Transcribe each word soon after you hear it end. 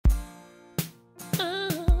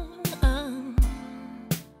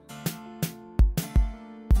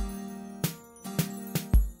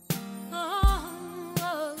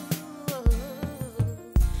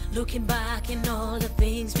Looking back in all the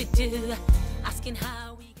things we do, asking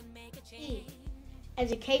how we can make a change. E.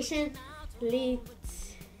 Education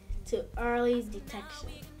leads to early detection.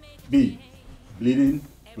 B. Bleeding,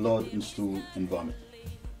 blood and stool and vomit.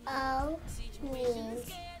 O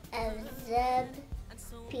means observe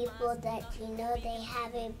people that you know they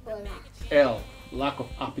have Ebola. L. Lack of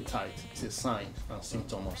appetite is a sign and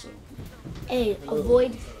symptom also. A.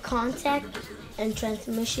 Avoid contact and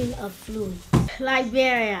transmission of flu.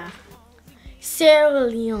 Liberia, Sierra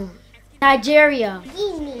Leone, Nigeria,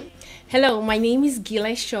 Guinea. Hello, my name is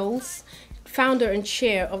Giileh Scholz, founder and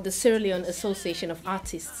chair of the Sierra Leone Association of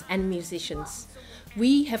Artists and Musicians.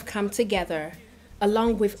 We have come together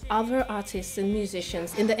along with other artists and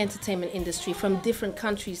musicians in the entertainment industry from different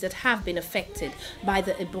countries that have been affected by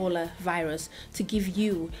the Ebola virus to give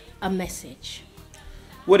you a message.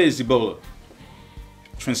 What is Ebola?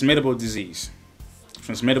 Transmittable disease,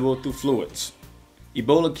 transmittable through fluids.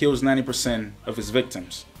 Ebola kills 90% of its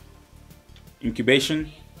victims.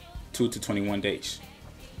 Incubation, 2 to 21 days.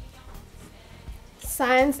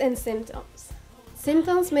 Signs and symptoms.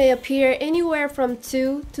 Symptoms may appear anywhere from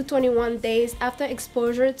 2 to 21 days after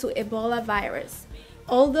exposure to Ebola virus,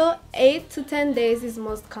 although 8 to 10 days is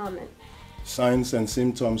most common. Signs and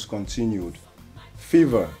symptoms continued.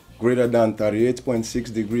 Fever greater than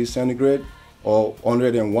 38.6 degrees centigrade or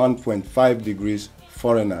 101.5 degrees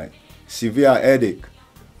Fahrenheit. Severe headache,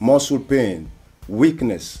 muscle pain,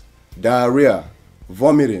 weakness, diarrhea,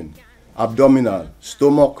 vomiting, abdominal,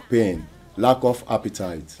 stomach pain, lack of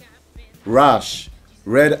appetite. Rash,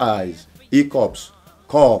 red eyes, hiccups,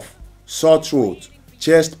 cough, sore throat,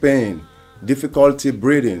 chest pain, difficulty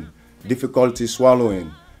breathing, difficulty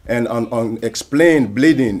swallowing, and an unexplained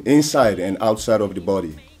bleeding inside and outside of the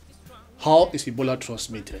body. How is Ebola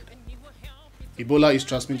transmitted? Ebola is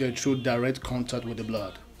transmitted through direct contact with the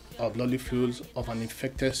blood or bloodly fluids of an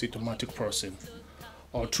infected symptomatic person,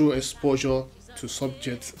 or through exposure to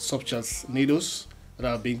subjects such as needles that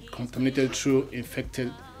have been contaminated through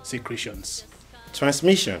infected secretions.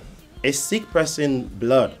 Transmission. A sick person's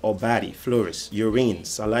blood or body fluids, urine,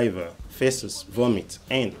 saliva, feces, vomit,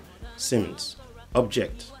 and semen.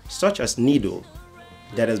 Object, such as needle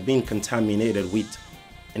that has been contaminated with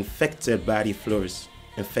infected body fluids,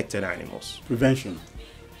 infected animals. Prevention.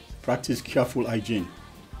 Practice careful hygiene.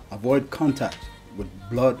 Avoid contact with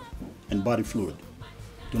blood and body fluid.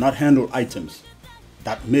 Do not handle items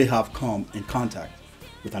that may have come in contact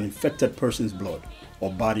with an infected person's blood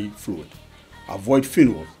or body fluid. Avoid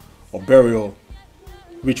funerals or burial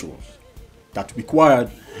rituals that required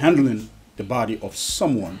handling the body of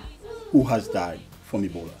someone who has died from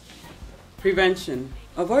Ebola. Prevention.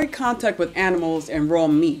 Avoid contact with animals and raw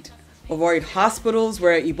meat. Avoid hospitals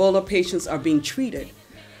where Ebola patients are being treated.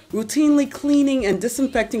 Routinely cleaning and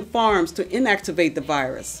disinfecting farms to inactivate the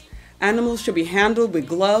virus. Animals should be handled with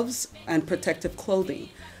gloves and protective clothing.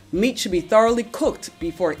 Meat should be thoroughly cooked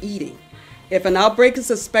before eating. If an outbreak is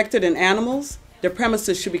suspected in animals, the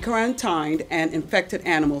premises should be quarantined and infected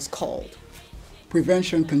animals culled.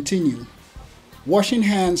 Prevention continue. Washing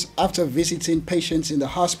hands after visiting patients in the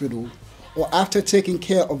hospital or after taking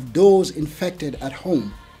care of those infected at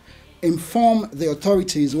home. Inform the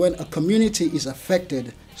authorities when a community is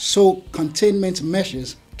affected so containment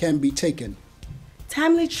measures can be taken.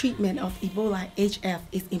 Timely treatment of Ebola HF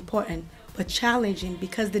is important but challenging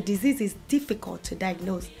because the disease is difficult to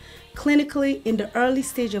diagnose clinically in the early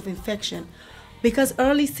stage of infection because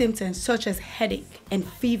early symptoms such as headache and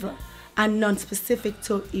fever are non-specific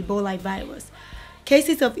to Ebola virus.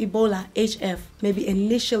 Cases of Ebola HF may be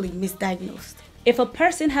initially misdiagnosed. If a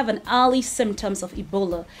person have an early symptoms of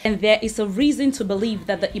Ebola and there is a reason to believe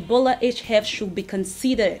that the Ebola HF should be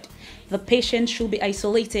considered, the patient should be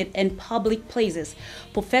isolated in public places.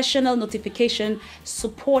 Professional notification,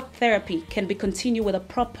 support therapy can be continued with a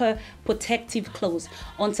proper protective clothes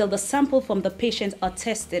until the sample from the patient are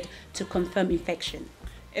tested to confirm infection.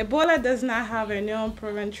 Ebola does not have a known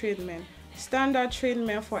proven treatment. Standard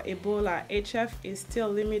treatment for Ebola HF is still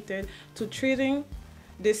limited to treating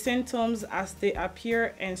the symptoms as they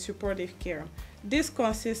appear and supportive care. This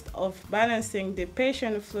consists of balancing the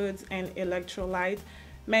patient fluids and electrolyte,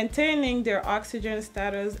 maintaining their oxygen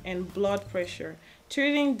status and blood pressure,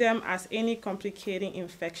 treating them as any complicating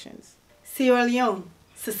infections. Sierra Leone,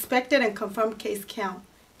 suspected and confirmed case count,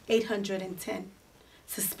 810.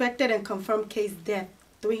 Suspected and confirmed case death,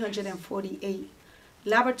 348.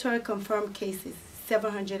 Laboratory confirmed cases,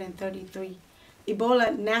 733.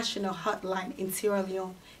 Ebola National Hotline in Sierra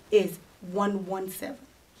Leone is 117.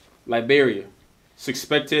 Liberia,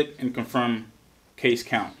 suspected and confirmed case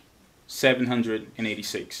count,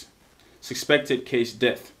 786. Suspected case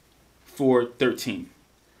death, 413.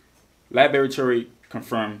 Laboratory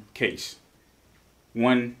confirmed case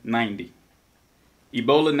 190.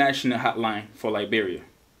 Ebola National Hotline for Liberia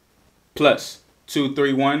plus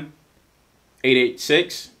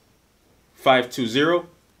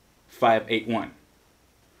 231-886-520-581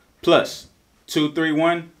 plus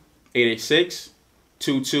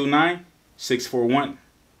 231-886-229-641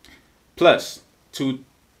 plus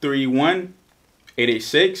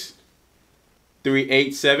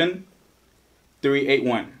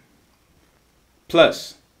 231-886-387-381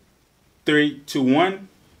 plus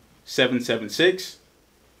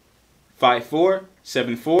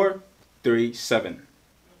 321-776-547437.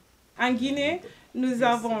 En Guinée, nous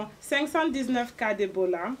avons 519 cas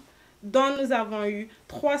d'Ebola, dont nous avons eu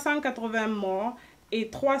 380 morts et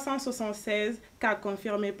 376 cas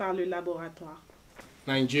confirmés par le laboratoire.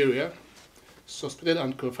 Nigeria, suspected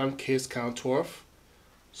and confirmed case count 12,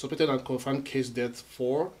 suspected and confirmed case death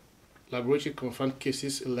 4, laboratory confirmed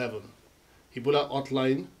cases 11. Ebola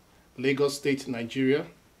hotline, Lagos State, Nigeria,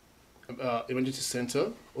 Emergency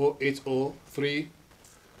Center 0803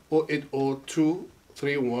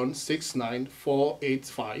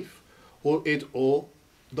 08023169485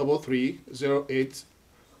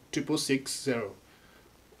 08033086660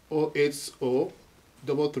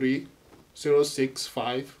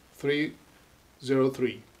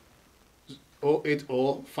 08033065303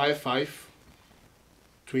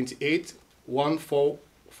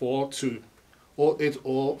 08055281442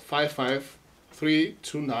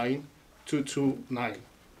 08055329229.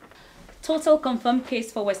 Total confirmed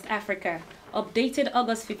case for West Africa, updated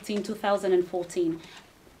August 15, 2014.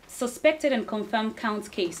 Suspected and confirmed count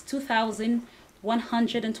case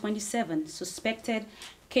 2,127. Suspected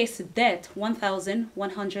case death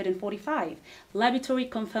 1,145. Laboratory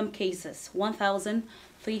confirmed cases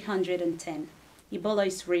 1,310. Ebola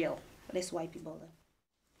is real. Let's wipe Ebola.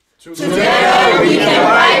 Together we can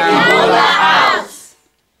wipe Ebola out.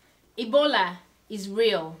 Ebola is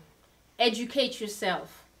real. Educate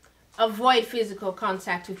yourself. Avoid physical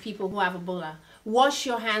contact with people who have Ebola. Wash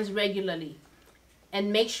your hands regularly.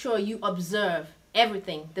 And make sure you observe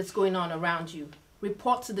everything that's going on around you.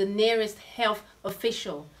 Report to the nearest health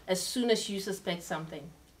official as soon as you suspect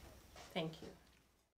something. Thank you.